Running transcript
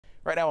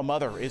Right now, a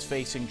mother is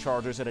facing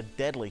charges in a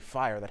deadly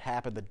fire that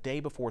happened the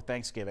day before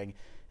Thanksgiving.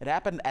 It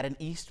happened at an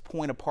East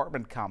Point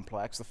apartment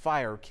complex. The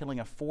fire killing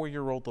a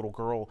 4-year-old little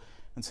girl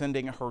and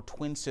sending her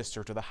twin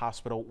sister to the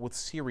hospital with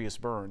serious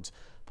burns.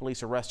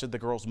 Police arrested the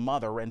girl's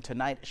mother, and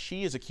tonight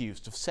she is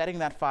accused of setting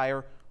that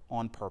fire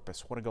on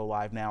purpose. Want to go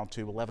live now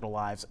to 11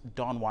 Alive's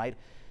Dawn White.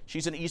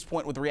 She's in East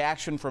Point with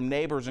reaction from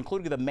neighbors,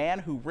 including the man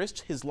who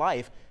risked his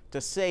life to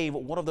save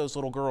one of those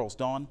little girls.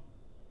 Dawn?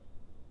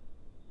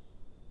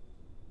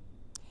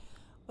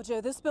 Well,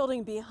 Joe, this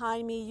building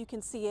behind me, you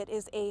can see it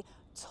is a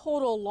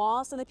total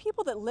loss. And the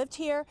people that lived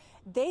here,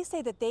 they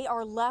say that they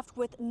are left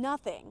with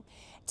nothing.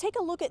 Take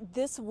a look at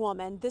this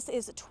woman. This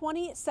is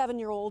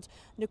 27-year-old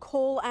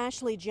Nicole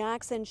Ashley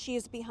Jackson. She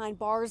is behind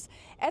bars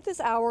at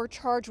this hour,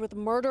 charged with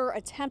murder,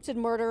 attempted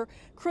murder,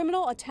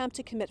 criminal attempt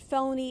to commit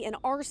felony, and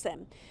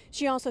arson.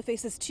 She also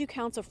faces 2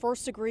 counts of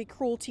first-degree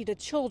cruelty to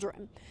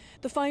children.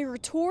 The fire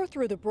tore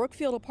through the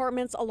Brookfield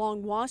Apartments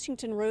along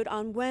Washington Road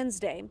on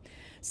Wednesday.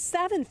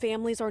 7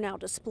 families are now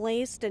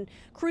displaced, and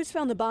crews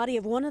found the body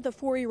of one of the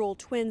 4-year-old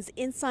twins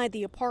inside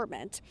the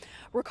apartment.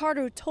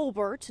 Ricardo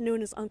Tolbert,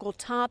 known as Uncle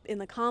Top in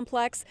the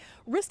complex,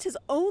 risked his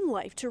own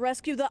life to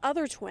rescue the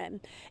other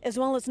twin, as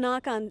well as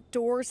knock on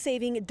doors,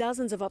 saving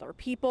dozens of other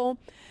people.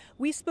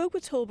 We spoke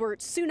with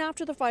Tolbert soon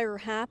after the fire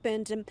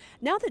happened, and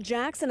now that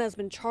Jackson has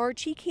been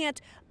charged, he can't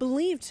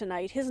believe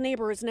tonight his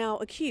neighbor is now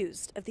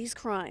accused of these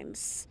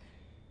crimes.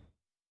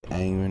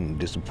 Angry and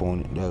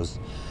disappointed. That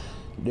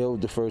was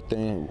the first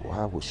thing.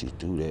 How would she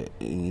do that?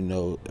 And, you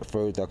know, at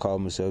first I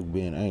called myself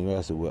being angry.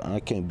 I said, well, I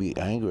can't be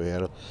angry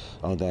at her.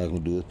 Only thing I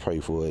can do is pray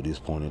for her at this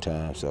point in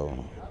time.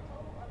 So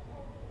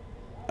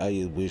I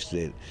just wish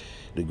that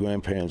the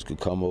grandparents could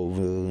come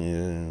over,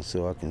 and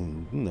so I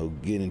can, you know,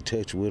 get in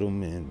touch with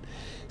them and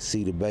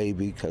see the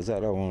baby. Because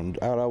all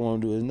I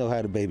want to do is know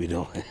how the baby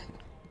doing.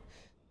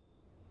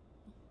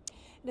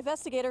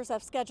 Investigators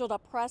have scheduled a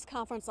press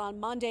conference on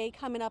Monday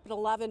coming up at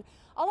 11.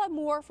 I'll have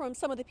more from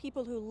some of the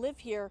people who live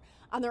here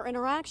on their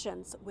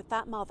interactions with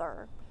that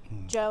mother.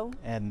 Joe?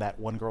 And that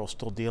one girl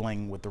still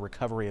dealing with the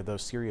recovery of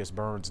those serious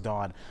burns.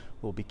 Dawn,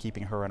 will be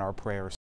keeping her in our prayers.